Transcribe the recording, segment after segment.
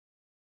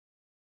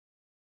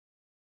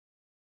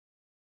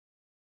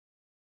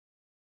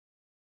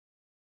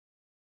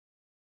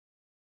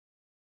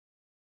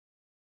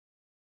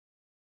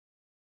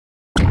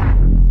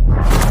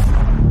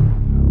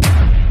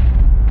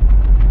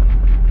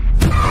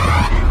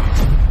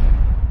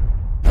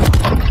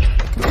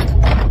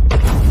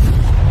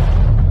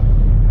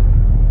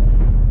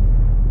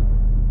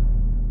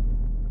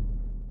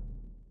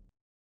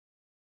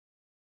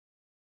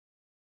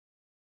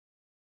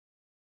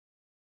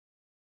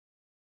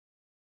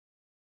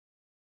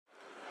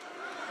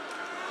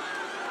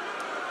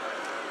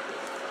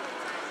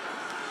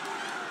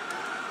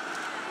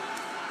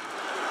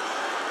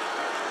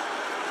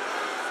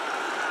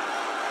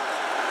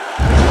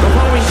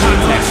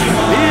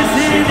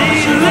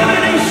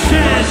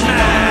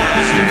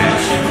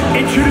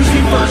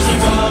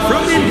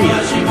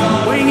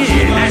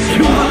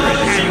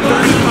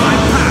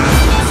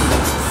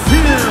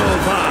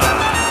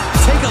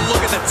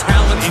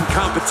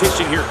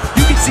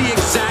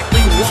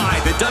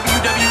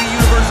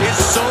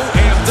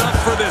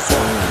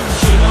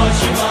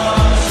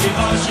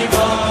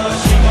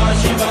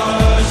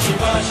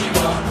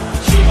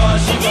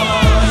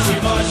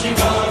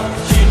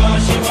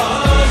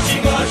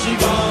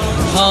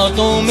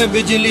में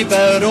बिजली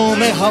पैरों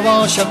में हवा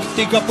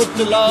शक्ति का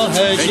पुतला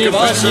है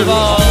शिवा शिवा।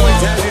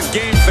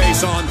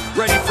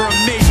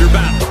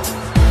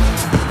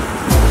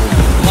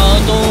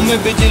 हाथों में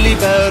बिजली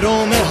पैरों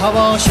में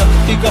हवा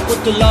शक्ति का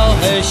पुतला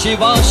है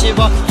शिवा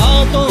शिवा।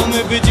 हाथों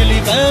में बिजली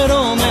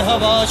पैरों में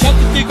हवा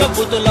शक्ति का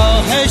पुतला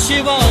है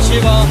शिवा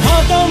शिवा।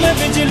 हाथों में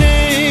बिजली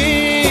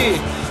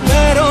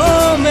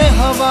पैरों में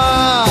हवा,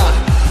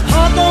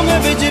 हाथों में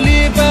बिजली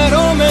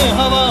पैरों में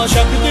हवा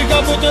शक्ति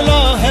का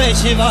पुतला है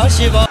शिवा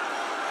शिवा।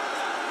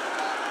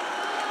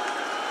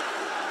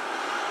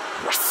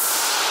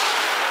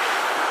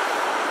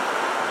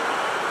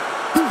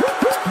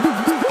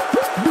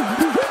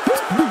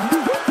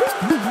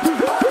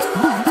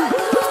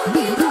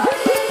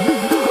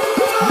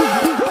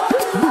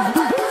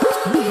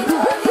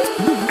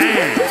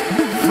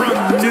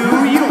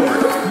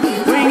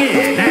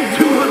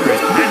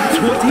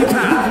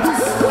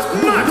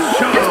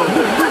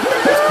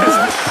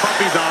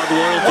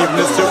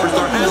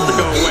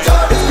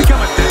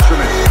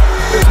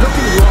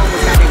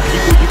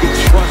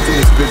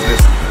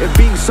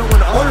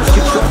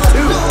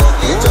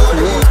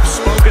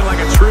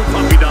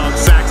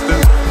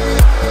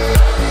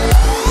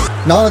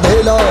 ना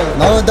धेला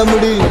ना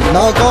दमड़ी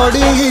ना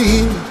कौड़ी,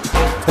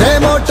 रे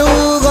मोटू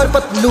और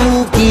पतलू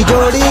की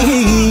जोड़ी।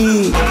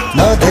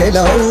 ना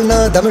धेला ना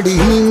दमड़ी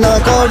ना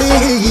कौड़ी,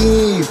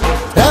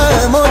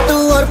 रे मोटू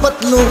और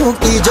पतलू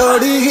की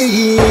जोड़ी।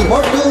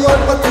 मोटू और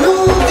पतलू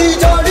की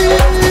जोड़ी,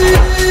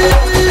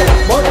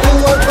 मोटू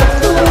और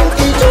पतलू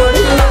की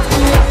जोड़ी,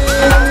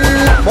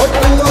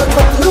 मोटू और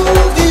पतलू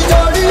की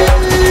जोड़ी,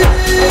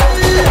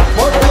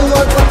 मोटू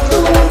और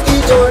पतलू की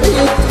जोड़ी।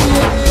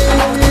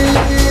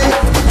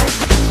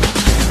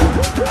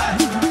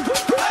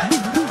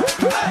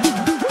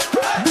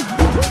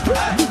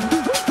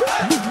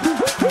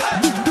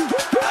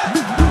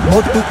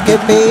 मोटू के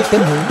पेट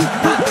में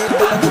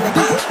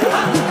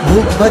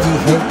भूख भरी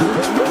है,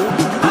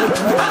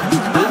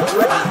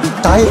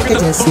 टायर के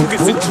जैसे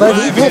भूख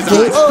भरी है।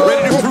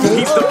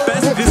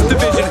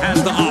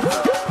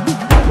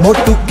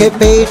 मोटू के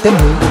पेट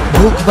में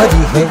भूख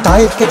भरी है,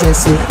 टायर के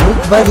जैसे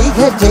भूख भरी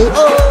है।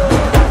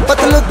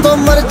 पतलू तो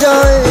मर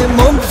जाए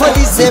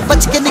मूंगफली से,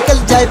 बच के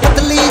निकल जाए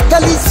पतली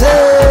गली से।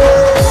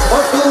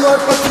 मोटू और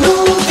पतलू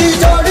की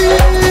जोड़ी,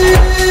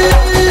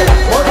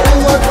 मोटू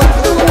और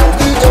पतलू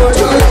की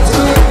जोड़ी।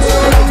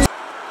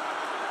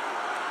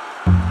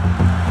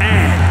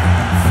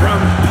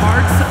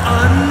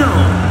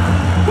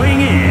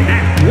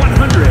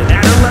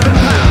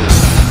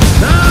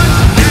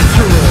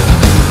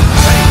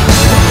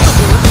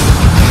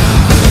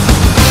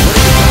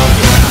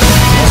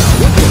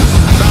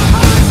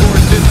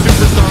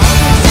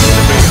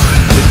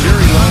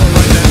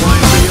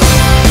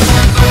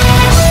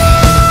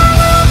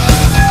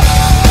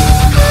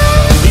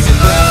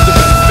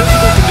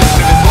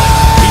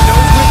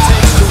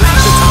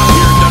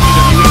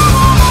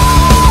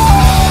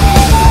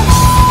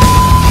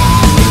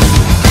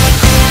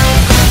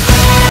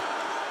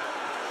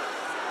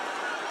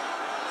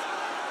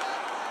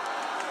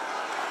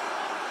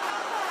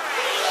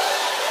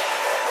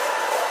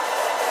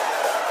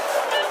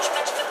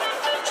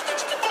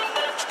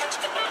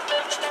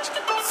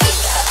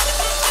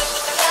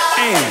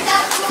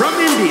 From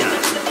India,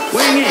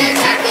 weighing in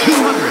at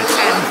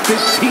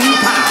 215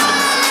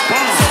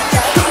 pounds,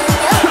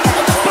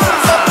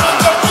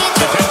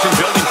 The tension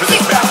building for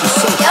this match is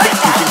so thick,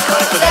 you can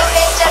cut for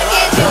that.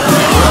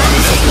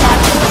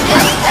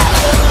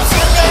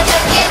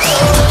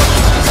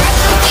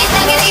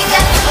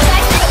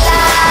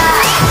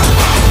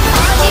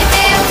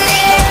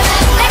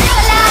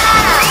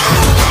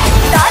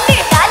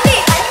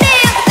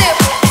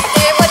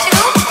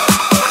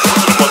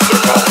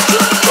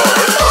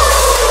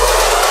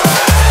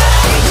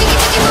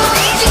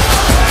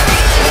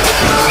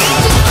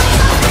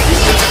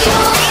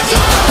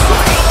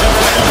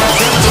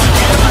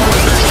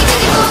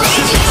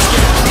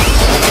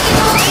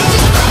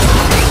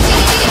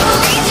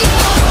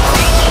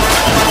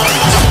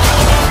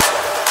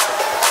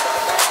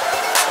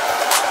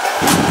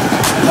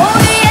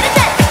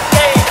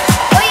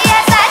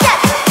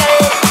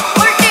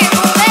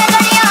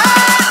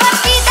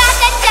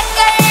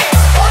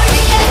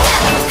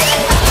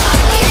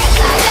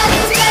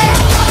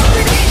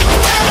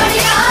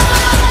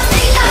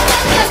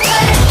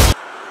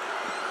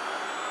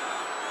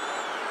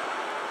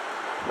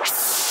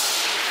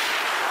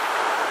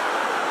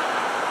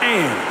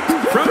 And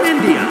from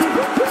India,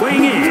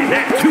 weighing in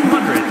at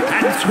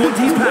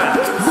 220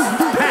 pounds,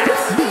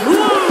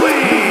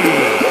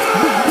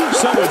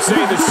 Some would say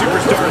the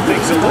superstar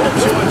thinks a little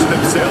too much of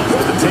themselves,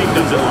 but the tape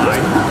doesn't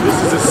lie. This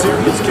is a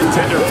serious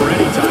contender for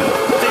any title.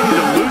 They need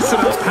to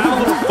loosen up, have a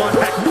little fun,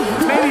 heck,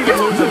 maybe even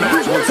lose a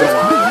match once in a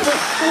while.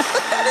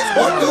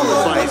 What do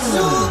advice?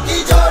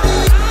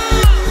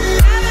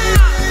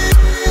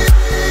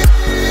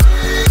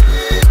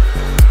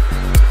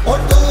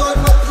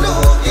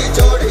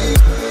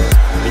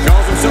 He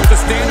calls himself the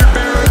standard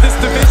bearer of this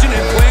division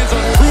and plans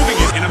on proving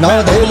it in a ना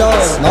धेला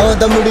ना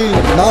दमड़ी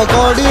ना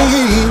कौड़ी,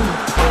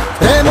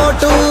 रे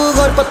मोटू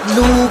और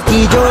पतलू की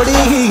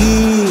जोड़ी,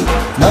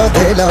 ना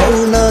धेलाऊ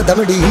ना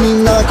दमड़ी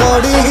ना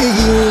कौड़ी,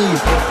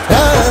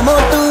 रे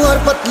मोटू और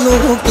पतलू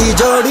की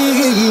जोड़ी,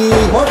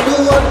 मोटू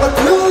और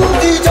पतलू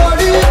की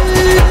जोड़ी,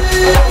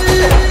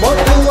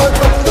 मोटू और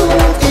पतलू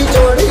की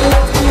जोड़ी,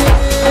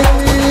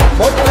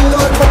 मोटू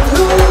और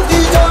पतलू की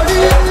जोड़ी,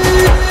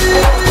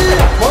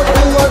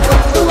 मोटू और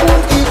पतलू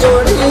की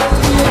जोड़ी।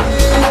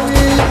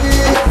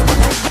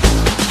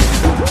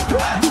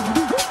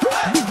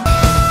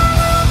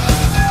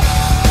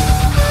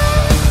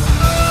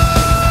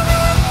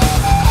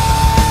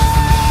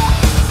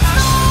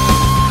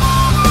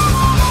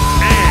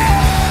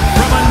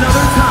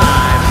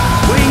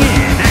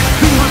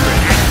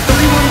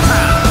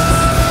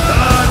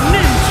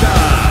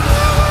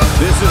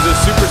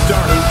 Superstar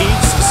who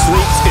eats,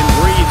 sleeps, and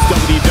breathes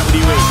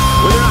WWE.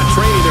 When they're not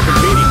training, they're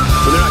competing.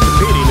 When they're not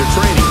competing, they're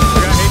training.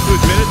 Look, I hate to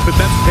admit it, but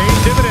that's paying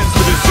dividends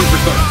for this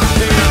superstar.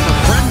 Maybe not in the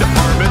friend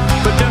department,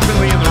 but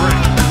definitely in the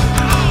ring.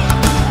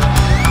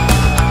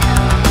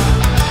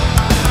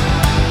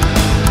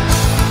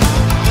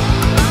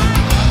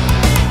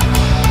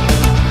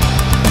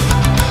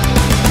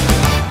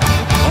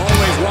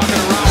 Always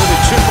walking around with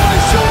a chip on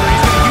his shoulder.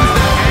 He's going to use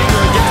that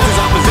anger against his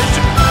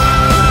opposition.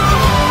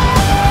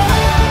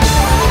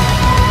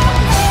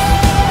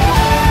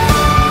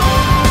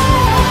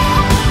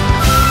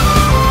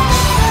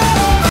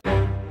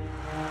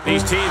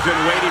 These teams been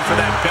waiting for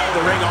that bell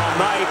to ring all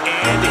night,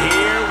 and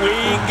here we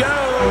go.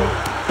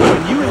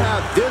 When you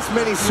have this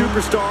many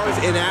superstars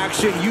in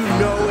action, you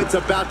know it's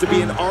about to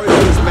be an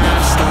arduous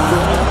match for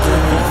all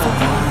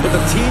involved. But the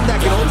team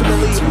that can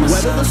ultimately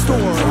weather the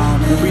storm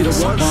will be the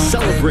one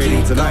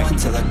celebrating tonight. Yo,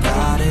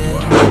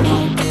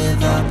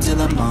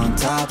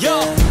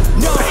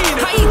 no,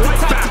 I ain't the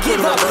type to give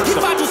up. If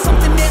I do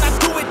something, then I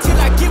do it till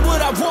I get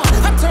what I want.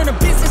 I turn a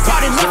business out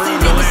of nothing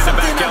into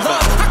something I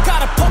love. I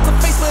got a poker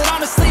face, but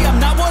honestly, I'm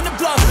not one to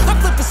bluff. I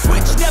flip a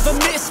switch, never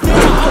miss, man,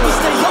 I always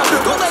stay up.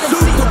 Don't let them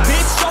see you,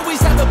 bitch.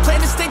 Always have a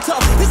plan to stay tough.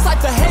 This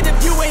life ahead of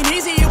you ain't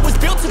easy, it was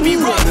built to be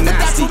rough. But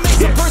that's what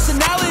makes a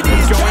personality,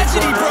 is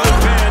tragedy, bro.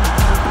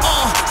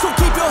 So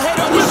keep your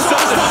head on your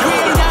shoulders. We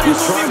ain't out here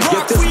moving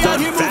rocks, we out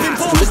here moving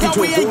boulders. Now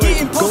we ain't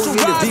getting postal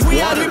rides, we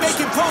out here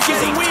making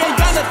posters, and we ain't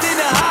got nothing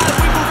to hide.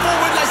 We move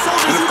forward like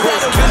soldiers. You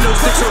better win.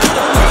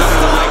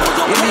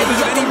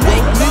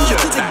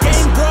 To the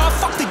game, bro.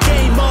 Fuck the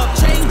game up.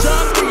 Change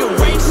up,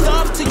 rearrange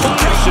stuff till you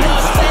train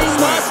us.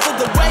 Famous for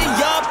the way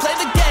up. Play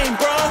the game,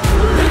 bro.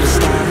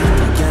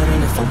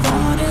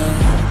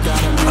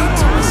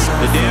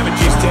 The damage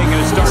he's taking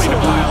is starting to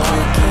pile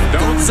up.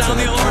 Don't sound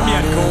the alarm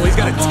yet, Cole. He's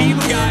got a team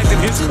of guys in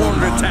his corner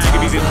to attack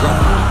if he's in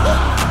trouble.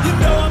 You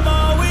know I'm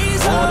always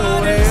All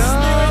the way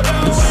up.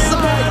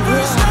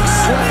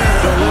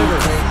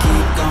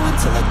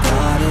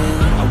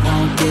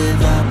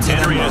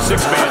 Entering a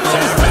six-man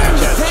tag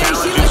match has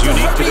challenges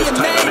unique to this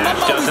type of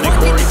match, doesn't it,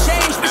 Corey?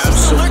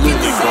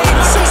 Absolutely, Corey.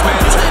 A six-man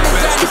tag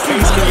match, the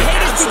pace can get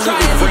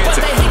absolutely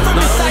frantic.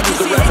 Not only does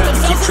the ref have to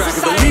keep track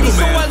of the legal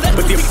man,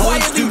 but the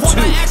opponents do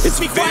too.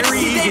 It's very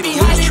easy to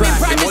lose track,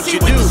 and once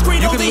you do, you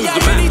can lose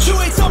the match.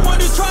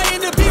 Someone who's trying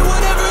to be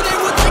whatever they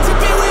would like to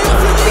be. We all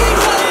feel the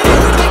anxiety,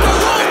 we make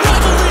our own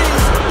rivalries.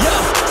 Yeah,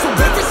 so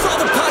reverence all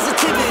the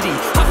positivity.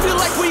 I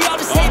feel like we all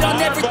just hate on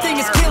everything,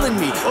 it's killing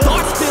me.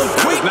 Thoughts feel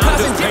quick,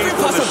 causing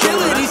different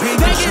possibilities.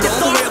 Negative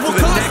thoughts will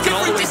cause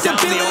different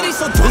disabilities.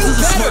 So do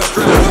better,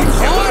 work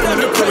hard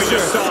under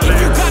pressure. If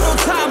you got no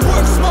time,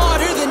 work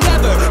smarter than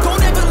ever. Don't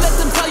ever let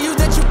them tell you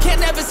that you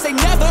can't ever say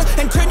never,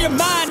 and turn your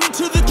mind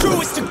into the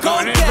truest to go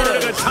An getter.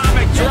 inverted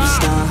atomic drop.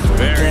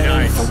 Very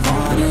nice.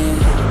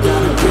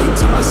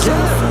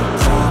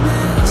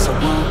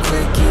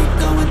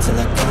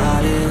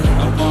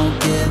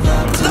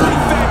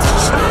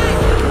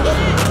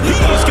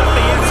 He's got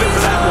the answer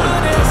for that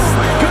one.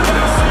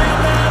 Goodness.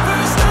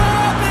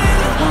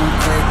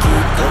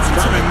 What's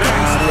coming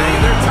next?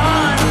 Taking their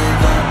time.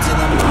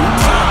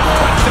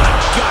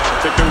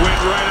 Took the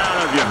wind right out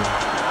of you.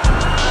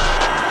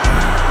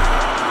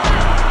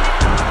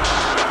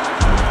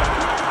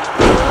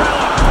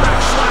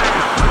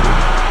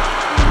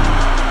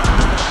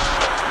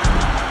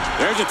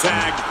 There's a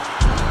tag.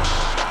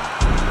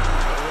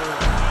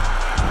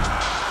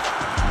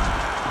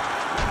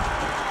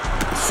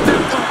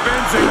 Step up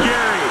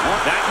Enziguri.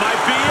 That might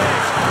be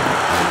it.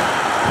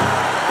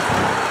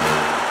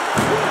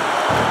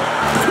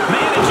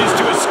 Manages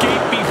to escape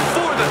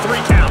before the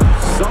 3 count.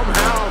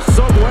 Somehow,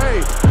 some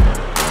way.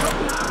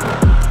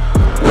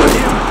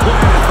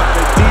 Implanted by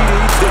the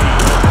DDT.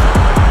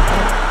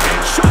 And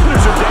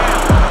shoulders are down.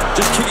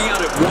 Just kicking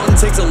out at one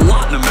takes a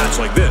lot in a match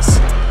like this.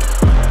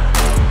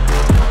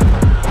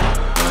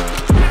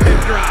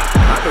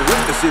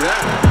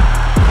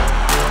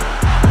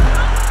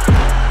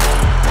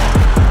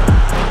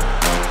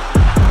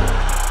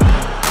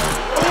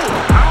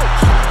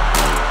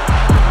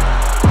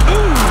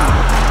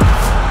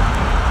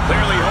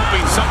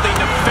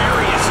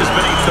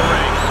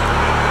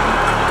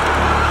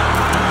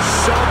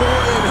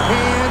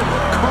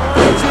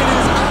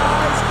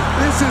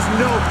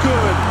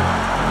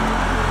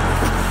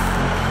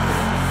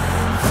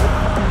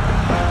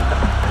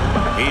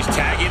 He's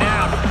tagging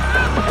out.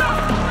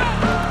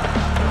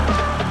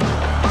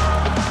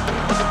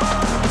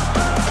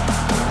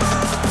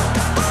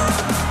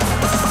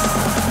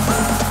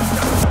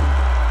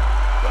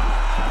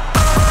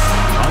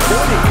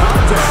 Avoiding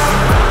contact.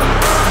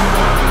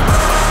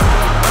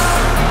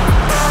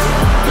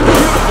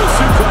 Beautiful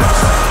suplex.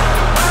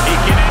 He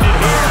can end it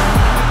here.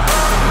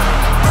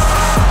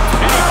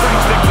 And he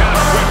breaks the count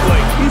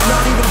quickly. He's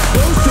not even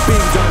close to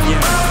being done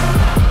yet.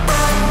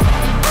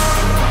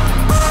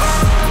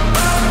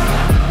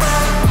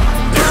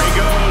 There he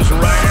goes,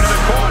 right into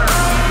the corner.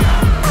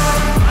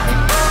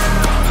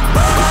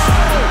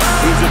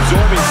 He's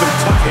absorbing some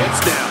tough hits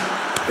now.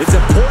 It's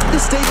important to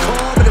stay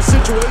calm in a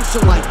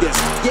situation like this.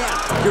 Yeah,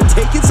 you're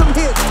taking some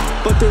hits,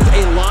 but there's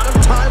a lot of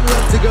time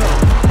left to go.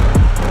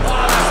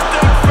 Oh,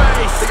 stick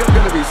face. I think I'm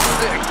gonna be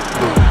sick.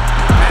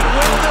 And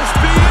will this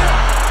be it?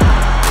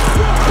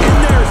 And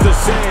there's the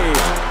save.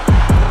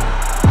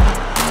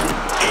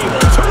 Able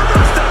to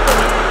reverse that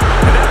one.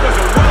 And that was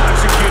a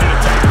well-executed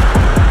attack.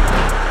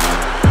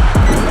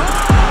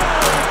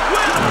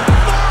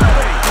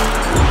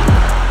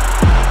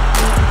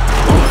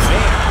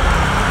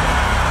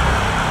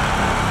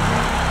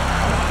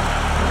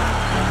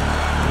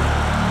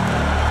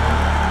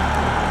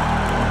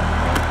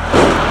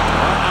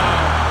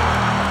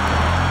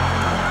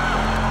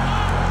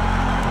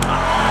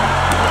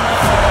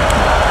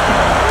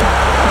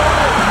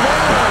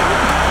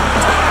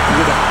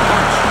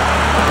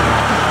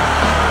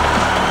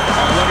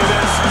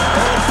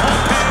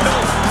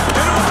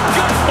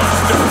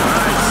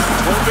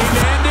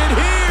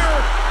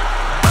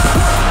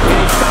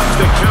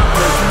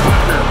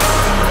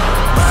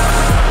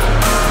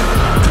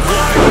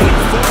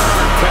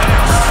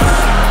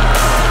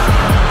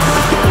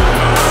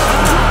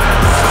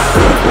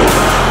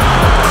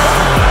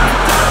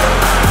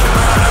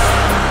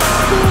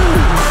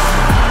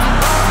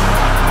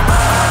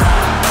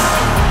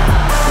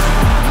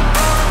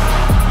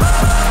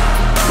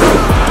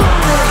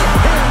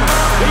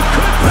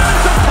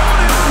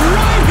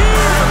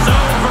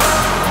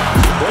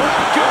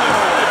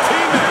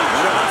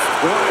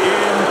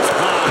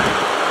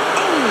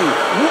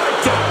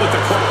 Oh, with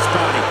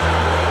authority.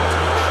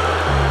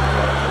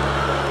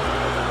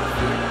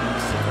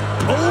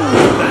 Oh,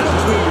 man.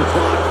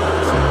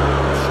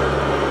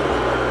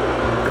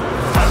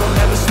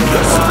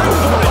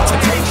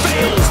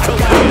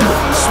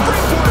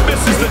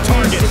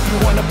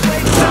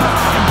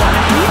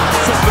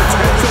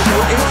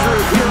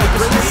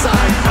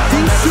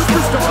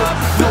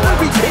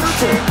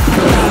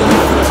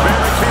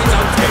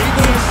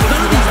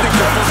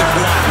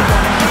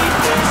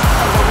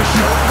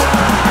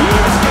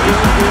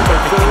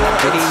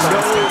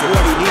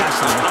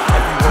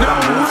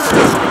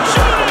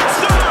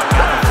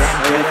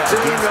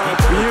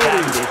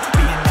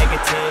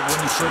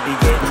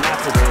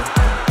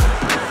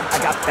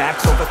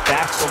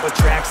 Facts over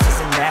tracks,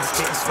 listen that's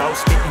getting slow,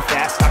 speaking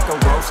fast, I could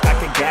roast, I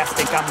could gas,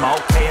 think I'm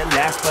okay at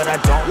last, but I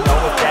don't know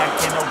if that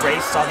can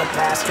erase all the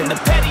past and the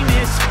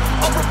pettiness,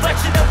 a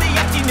reflection of the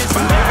emptiness,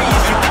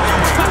 hilarious, you think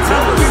you're my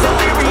time, you're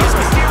delirious,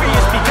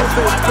 mysterious, because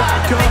you are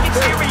trying to make it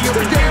stereo,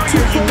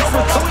 inferior, you know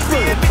I'll always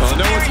be a bit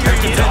superior, no one's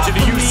paying attention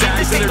to you,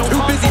 Sax, and they're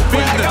too busy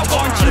beating the I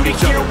tar want out you of to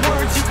each hear other.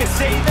 words, you can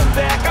say them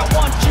back, I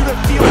want you to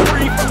feel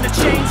free from the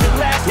chains that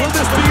last, Will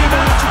this be believe in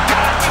enough? what you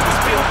got, it was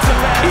built to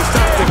last. He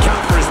starts to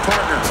count for his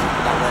partner.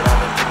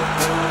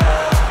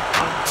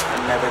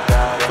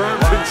 Firm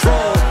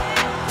control.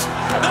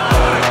 Oh,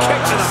 a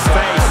kick to the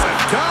face.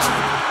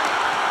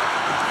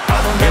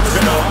 It's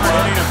been a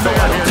hard-hitting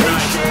affair here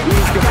tonight.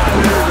 These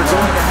competitors are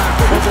going to have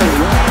trouble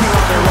landing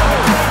on their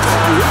own.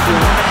 That's the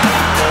end.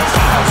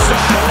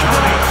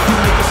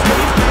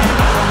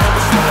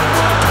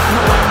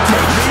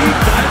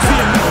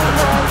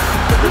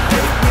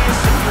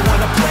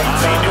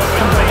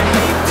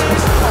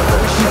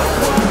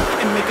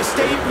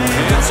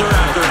 Answer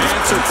after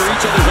answer for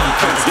each of his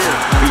offense here.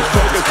 He's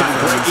focused on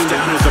breaking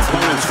down his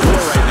opponent's core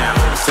right now,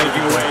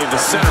 taking away the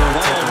center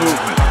of all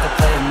movement.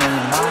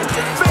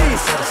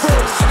 Face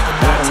first.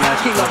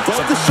 Attacking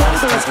above the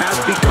shoulders has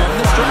become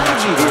the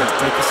strategy here.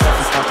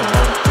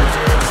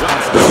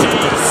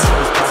 Jeez.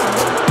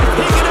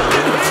 He can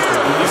end it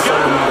here. He's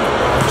got him.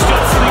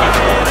 Still swinging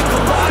ahead.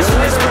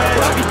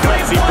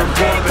 Crazy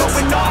performance.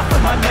 Going off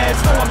of my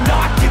meds, no I'm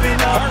not giving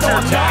up, no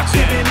I'm not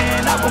giving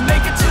in. I will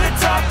make it to the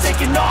top,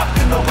 taking off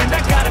in the wind,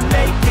 I gotta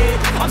make it.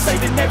 I'm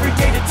saving every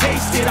day to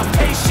taste it, I'm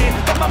patient,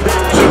 but my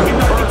mind you can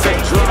only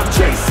take it. I'm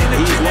chasing a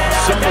dream that I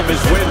some of his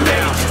never wind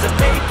now. pages of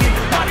bacon,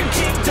 modern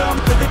kingdom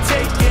for the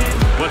taking.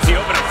 What's he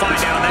open to find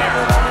down there?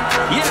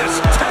 Yes,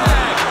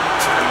 tag.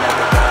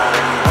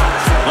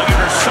 Looking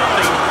for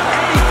something,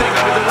 anything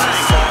under the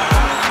ring.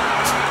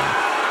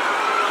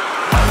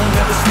 I will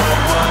never slow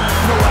up,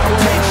 no I don't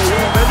take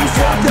shit. Maybe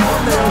slow down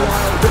there,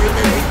 Wild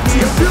Baby.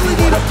 You really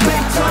need a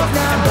big top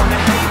now. I'm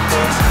gonna hate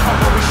this, I'll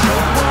always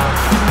show up,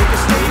 make a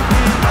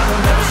statement. I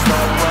will never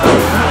slow up,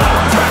 no I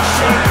don't take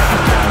shit. I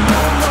got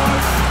no love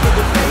for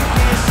the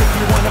fakeness. If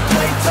you wanna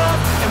play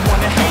tough and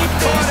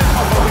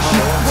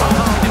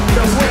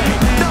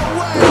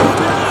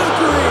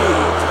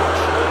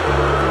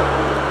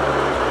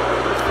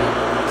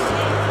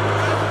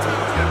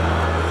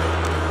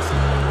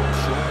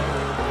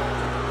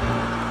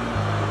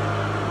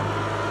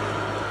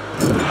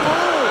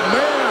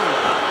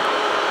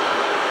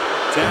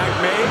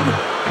Oh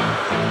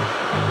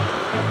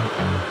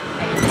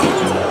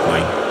my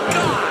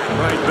God!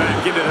 Right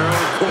back into their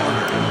own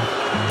corner.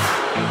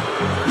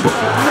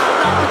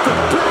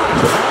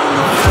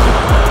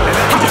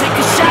 I'm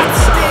taking shots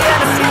at the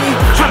enemy.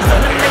 I'm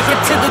gonna make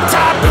it to the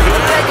top of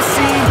the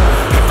legacy.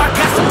 If I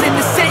got something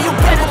to say, you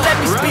better let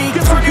me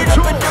speak. Turn it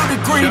up a new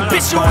degree,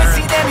 bitch, you ain't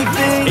seen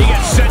anything. He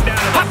gets sent down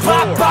I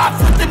pop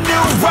off with the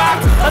new rock,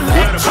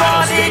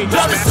 electronic,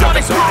 blood is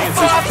sonic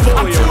groove up.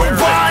 I'm too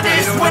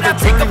honest when I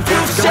take a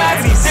few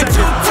shots. They're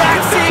too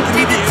toxic,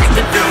 need to take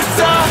the news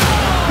up.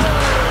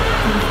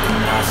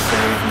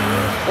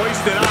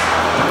 Hoist it up.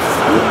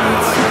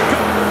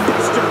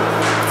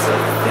 It's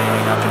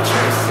everything I've been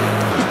chasing.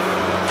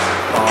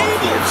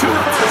 Able to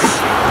reverse.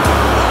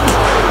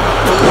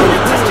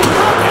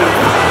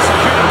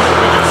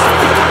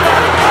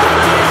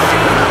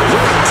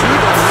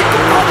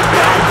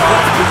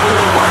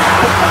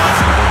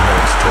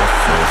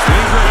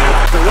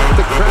 To let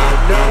the crowd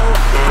know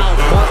how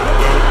much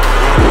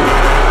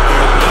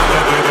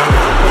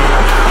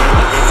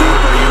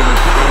superhuman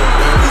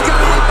power. He's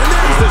got it, and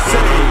there's the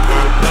save.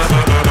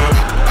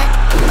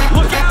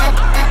 Look out!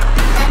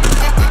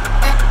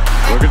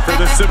 Looking for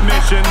the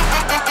submission.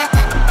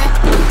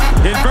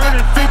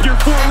 Inverted figure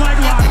 4 leg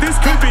lock. This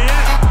could be it.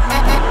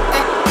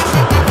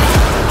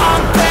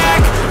 I'm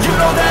back, you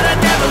know that I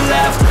never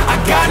left. I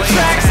got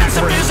tracks and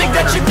some music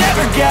that you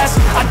never guess.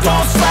 I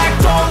don't slack,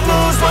 don't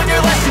lose, learn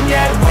your lesson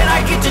yet. When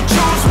I get to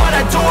choose what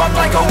I do, I'm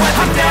like a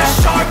weapon. I'm not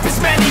sharp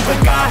as many, but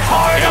got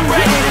hard. I'm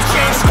ready to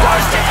change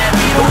scars to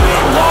envy, to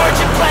win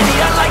large and plenty.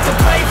 I like to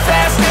play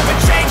fast, never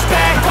change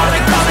back.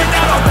 Calling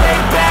out, I'll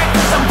pay back,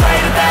 cause I'm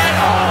great at that.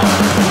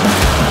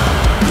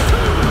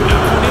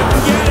 No, didn't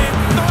get it.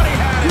 Thought he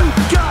had it. You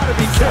gotta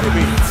be kidding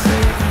me.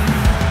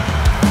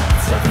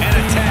 An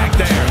attack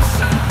there.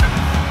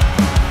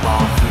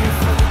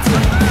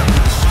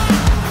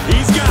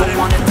 He's got it.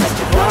 Wanna test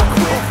your luck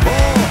with me?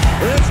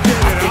 Let's get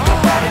it Think on.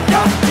 about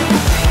enough to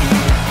see.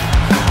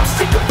 I'm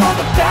sick of all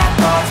the bad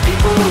thoughts,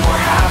 people who are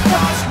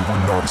half-nots.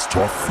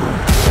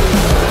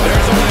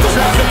 There's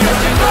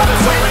electricity.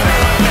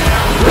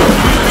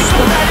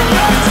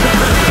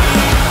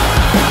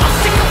 I'm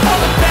sick of all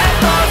the bad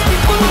thoughts,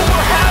 people who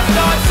are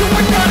half-nots, who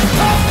are not as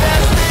tough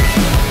as me.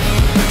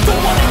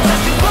 Don't wanna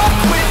test your luck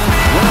with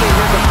me.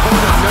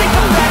 I think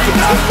I've had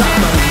enough to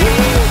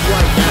see.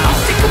 I'm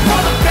sick of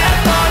all the bad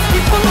thoughts,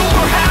 people who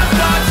are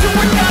half-nots, who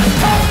are not as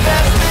tough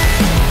as me.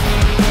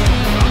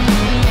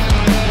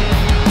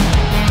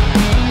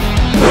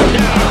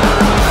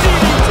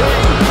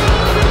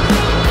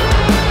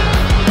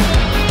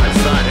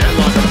 Side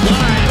headlock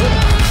applied.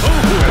 Oh,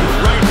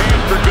 right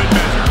hand for good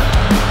measure.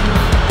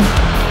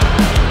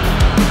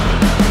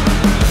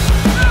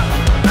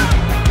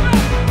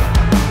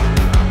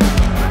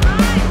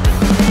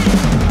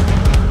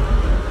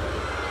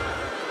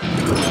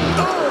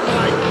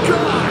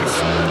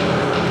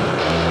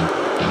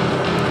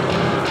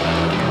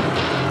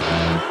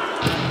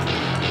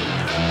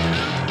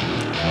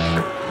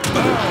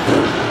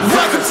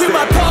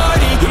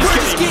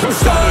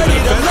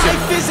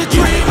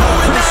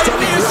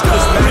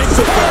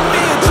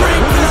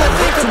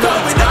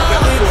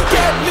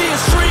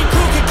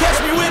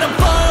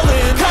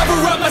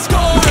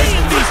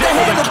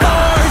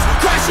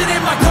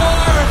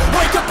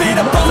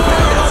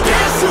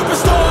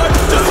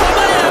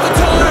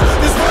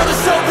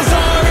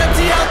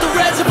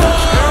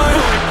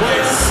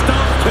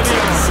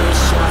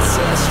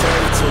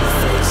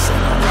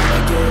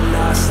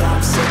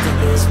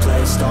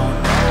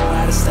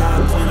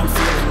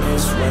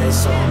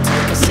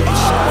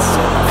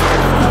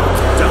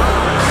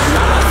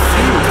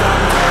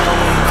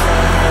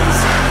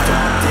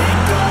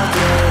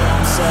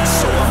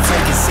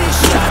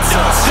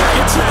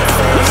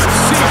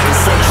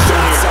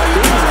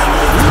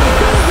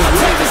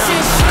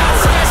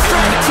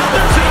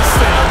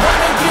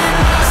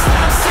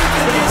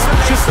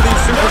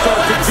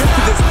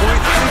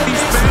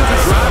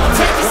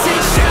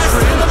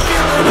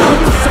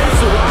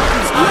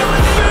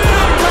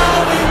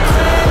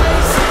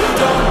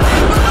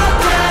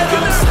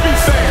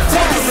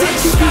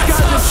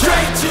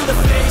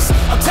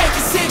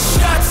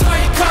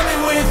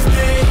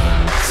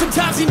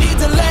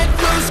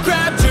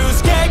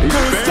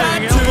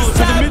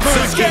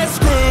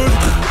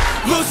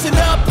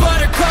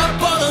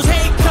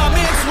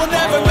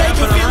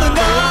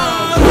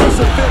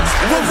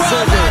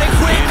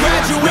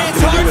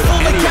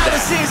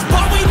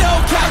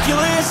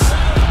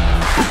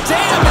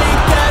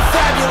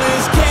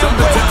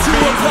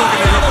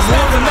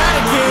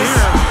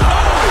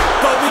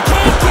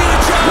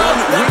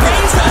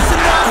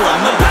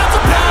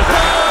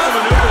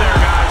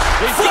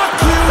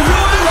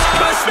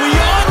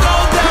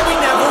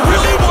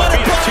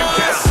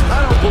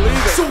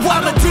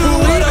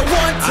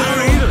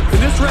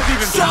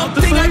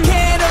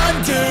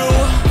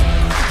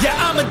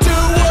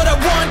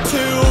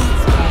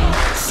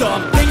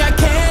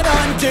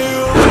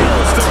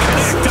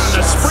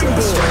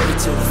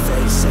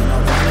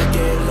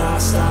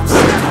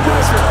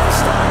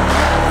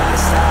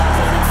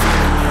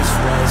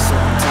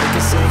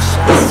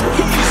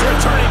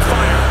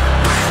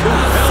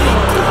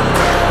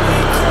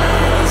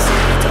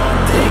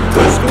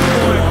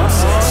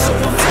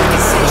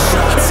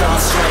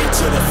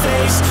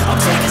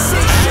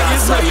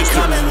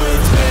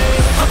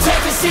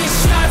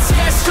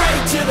 shots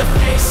straight to the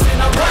face,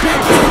 and I wanna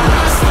get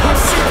lost. I'm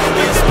sick of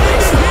this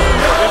place.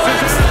 No,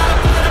 I'm stop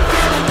when I'm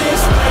feeling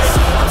this way.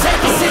 I'm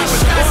taking 6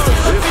 shots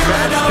till I feel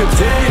it all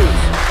day.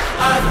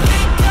 I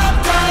think I'm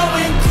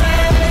going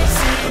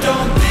crazy.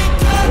 Don't think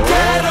I'll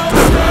get over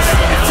it.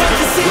 I'm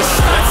taking 6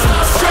 shots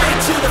all straight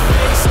to the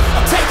face.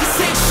 I'm taking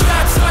 6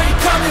 shots. Are you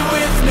coming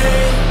with me?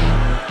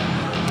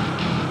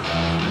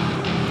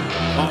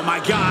 Oh my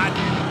God.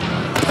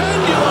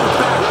 Pendulum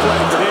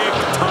backbreaker. Tick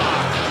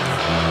tock.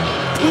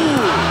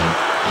 Ooh.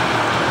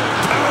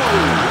 Oh.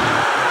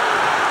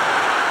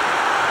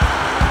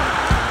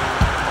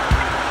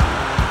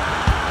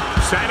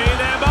 Setting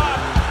them up.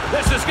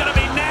 This is going to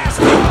be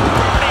nasty.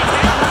 Burning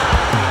him.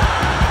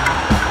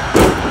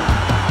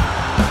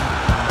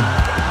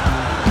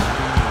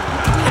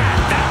 Had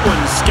that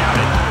one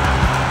scouted.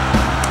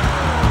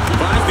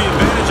 Finds the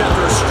advantage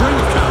after a string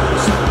of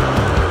counters.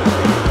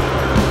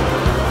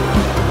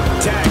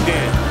 Tagged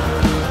in.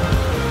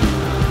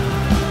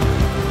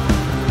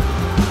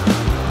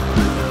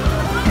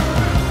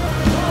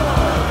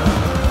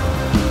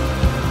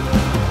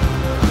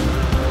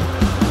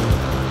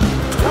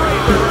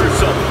 Great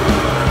reversal.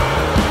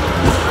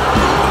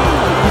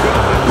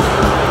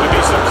 Could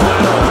be some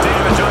collateral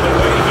damage on the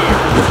way here.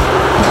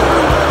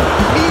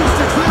 Needs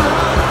to clear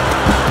out.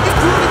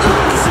 It's running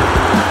loose.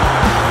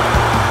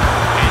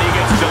 And he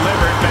gets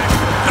delivered back.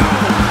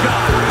 Oh,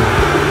 God.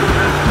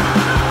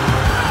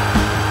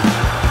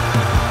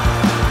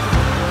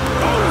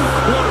 Oh,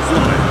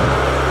 clothesline.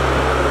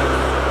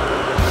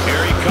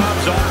 Here he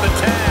comes off the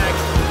tag.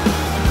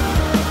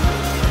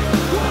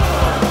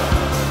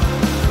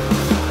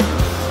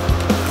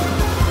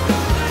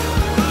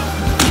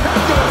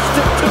 Kendo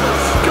stick to the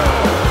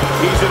skull.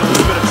 He's in a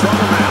little bit of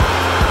trouble now.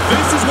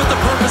 This is what the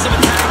purpose of a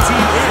tag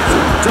team is.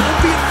 Don't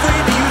be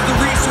afraid to use the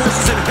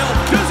resources and help.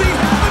 Does he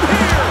have him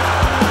here?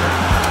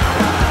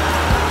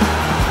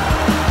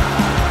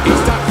 He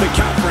stops the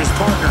count for his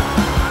partner.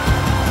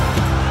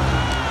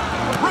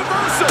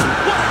 Reversal.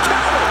 What a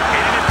counter.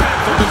 And an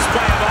impactful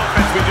display of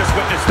offense we just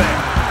witnessed there.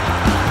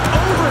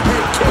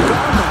 Overhead kick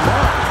on the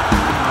mark.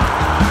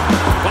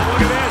 But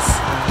look at this.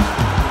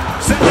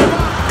 Set him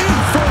up. In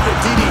for the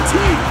DDT.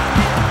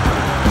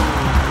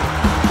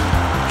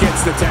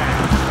 Gets the tag.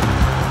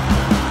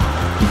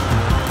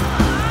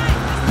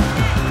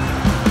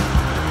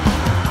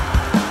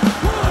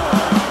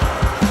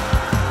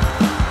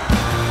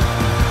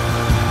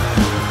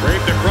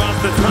 Draped across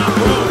the top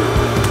rope.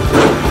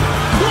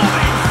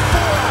 Flying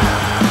forearm.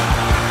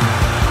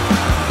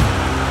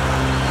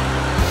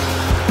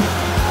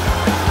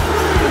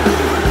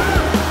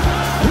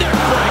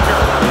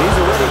 Neckbreaker. And he's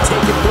already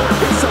taken more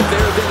hits up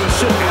there than he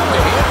should have to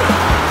handle.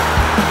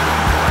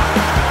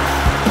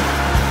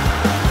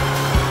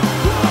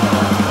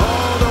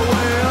 All the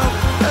way up,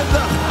 and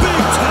the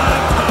big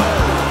time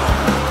power.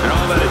 And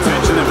all that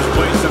attention that was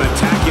placed on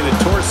attacking the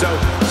torso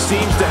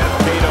seems to have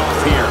paid off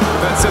here.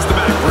 That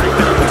systematic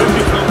breakdown could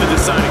become the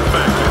deciding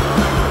factor.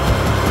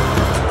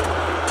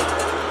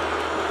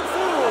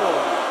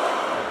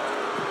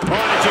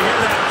 Oh, did you hear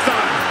that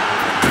thud?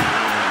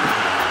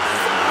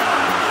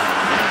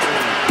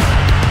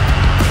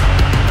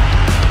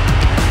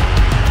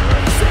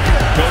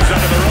 Goes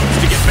under the ropes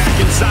to get back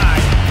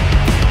inside.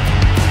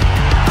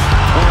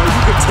 Oh,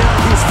 you can tell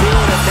he's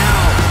feeling it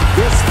now.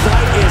 This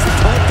fight is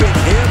pumping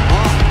him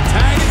up.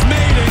 Tag is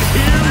made, and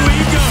here we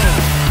go.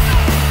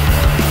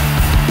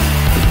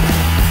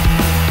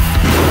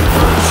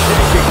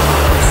 Shaking.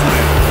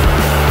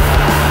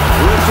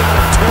 We're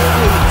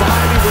totally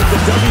vibing with the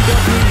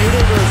WWE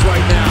Universe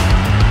right now.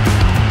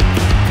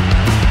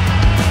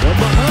 From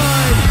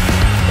behind.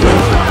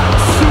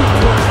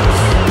 Suplex.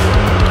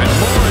 And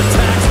more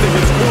attacks to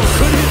his core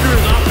could hinder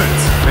his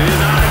offense. And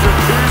his eyes are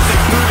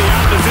piercing through the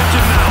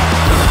opposition now.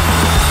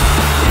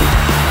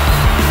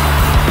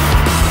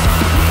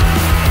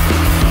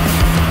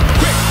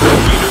 Quick,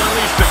 looking to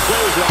unleash the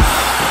clothesline.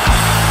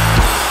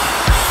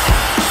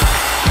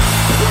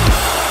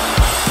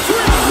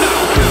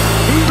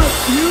 He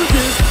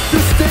refuses to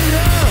stay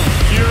down.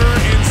 Pure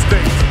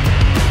instinct.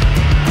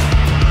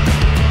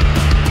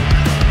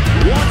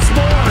 Once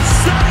more,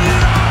 setting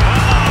it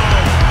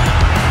up.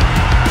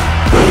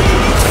 He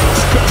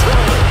takes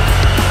control.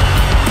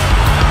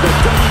 The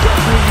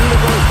WWE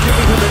Universe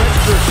giving him an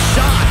extra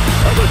shot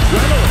of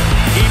adrenaline.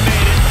 He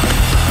made it.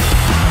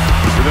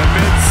 To the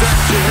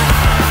midsection.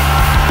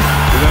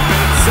 To the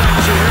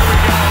midsection. Here we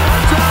go.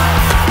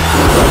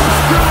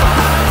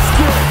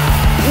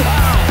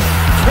 Wow.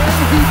 Can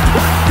he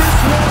put this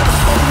one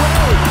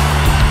away?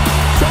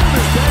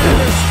 Shoulders down. And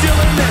they're still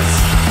in this.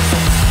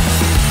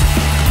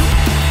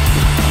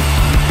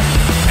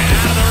 And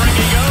out of the ring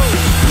he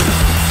goes.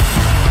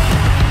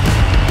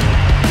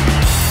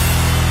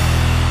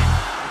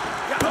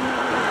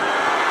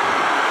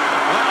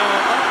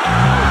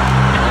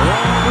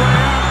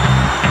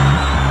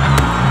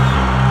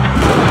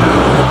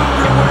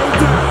 Underway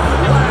down.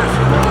 Last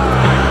ride.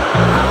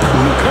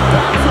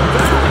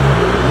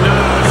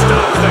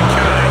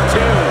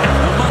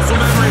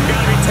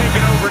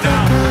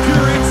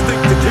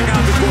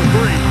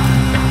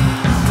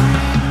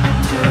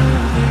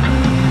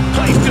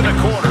 Placed in the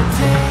corner.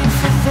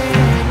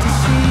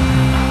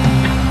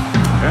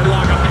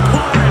 Headlock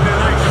applied, and a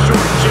nice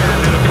short jab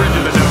to the bridge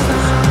of the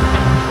nose.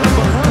 From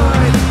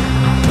behind.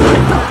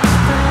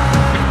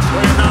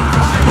 And the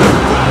high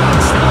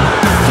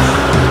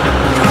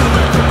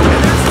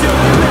and they're still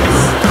in this.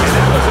 And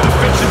that was an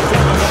efficient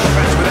form of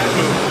offense for that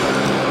move.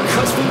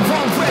 'Cause we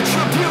want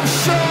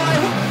retribution.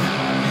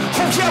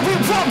 Oh yeah, we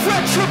want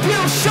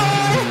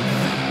retribution.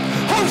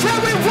 Oh yeah,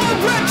 we want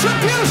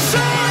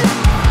retribution.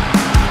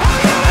 Oh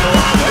yeah, we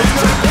want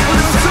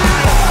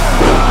retribution.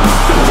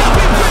 Yeah,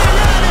 we ran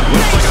out of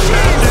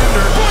patience.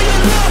 Boy,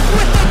 in love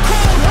with the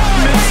cold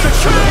hard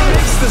hatred.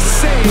 Makes the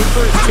save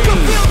for his I can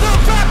team. feel the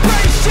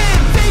vibration.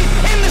 Feet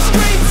in the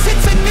streets,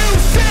 it's a new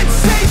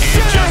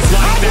sensation. And just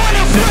like I that,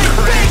 wanna he's break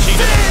crashing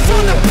to the faces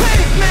on the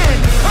pavement.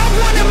 I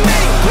wanna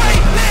make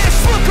greatness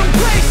look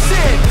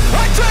complacent.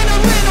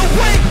 Adrenaline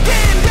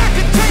awakened, I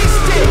can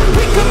taste it.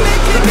 We can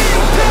make an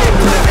impact,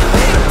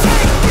 everything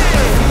take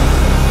it.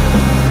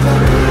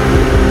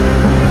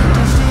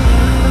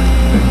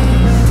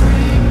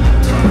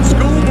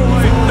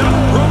 Schoolboy, no,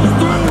 rolls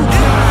through.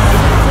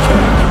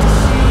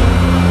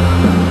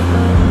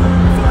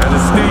 And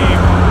a steam.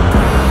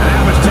 And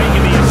that was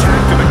taking the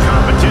attack to the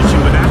competition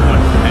with that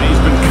one. And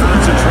he's been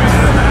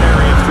concentrated in that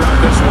area throughout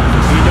this one.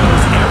 He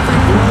knows every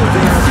blow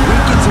there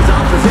weakens his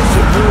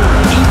opposition more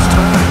each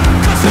time.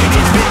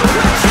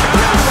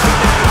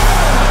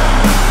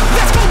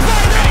 Let's go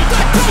right up the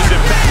Tosses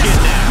it back in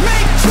now.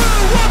 make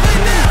true of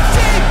an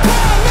empty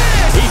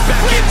promise. He's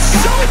back in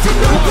so To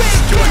the close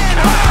to an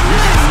weekend,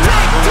 let's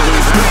take to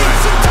the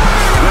streets and turn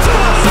it to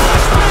a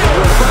movement.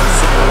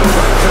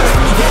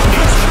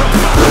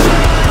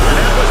 And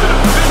that was an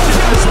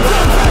efficient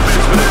display of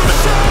offense for that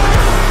man.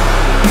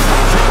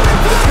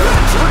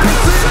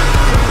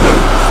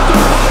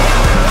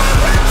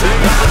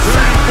 Big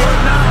opportunity for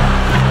it now.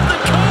 The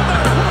cover.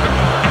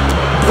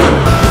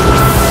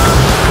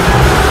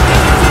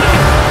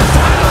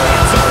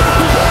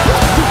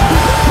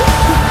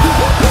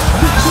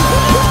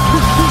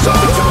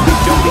 Something tells me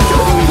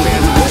WWE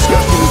fans have been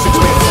discussing this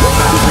expansion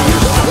about 3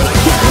 years ago, and I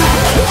can't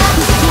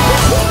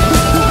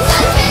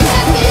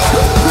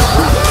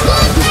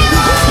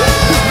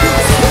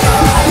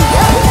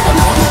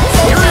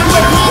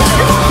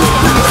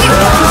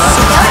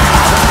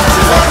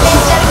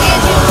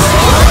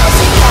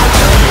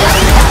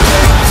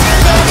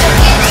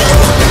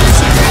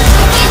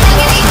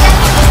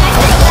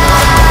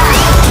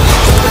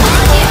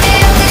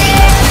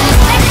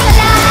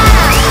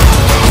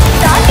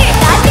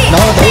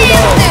నా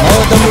ధైర్యం నా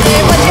దమ్ముడి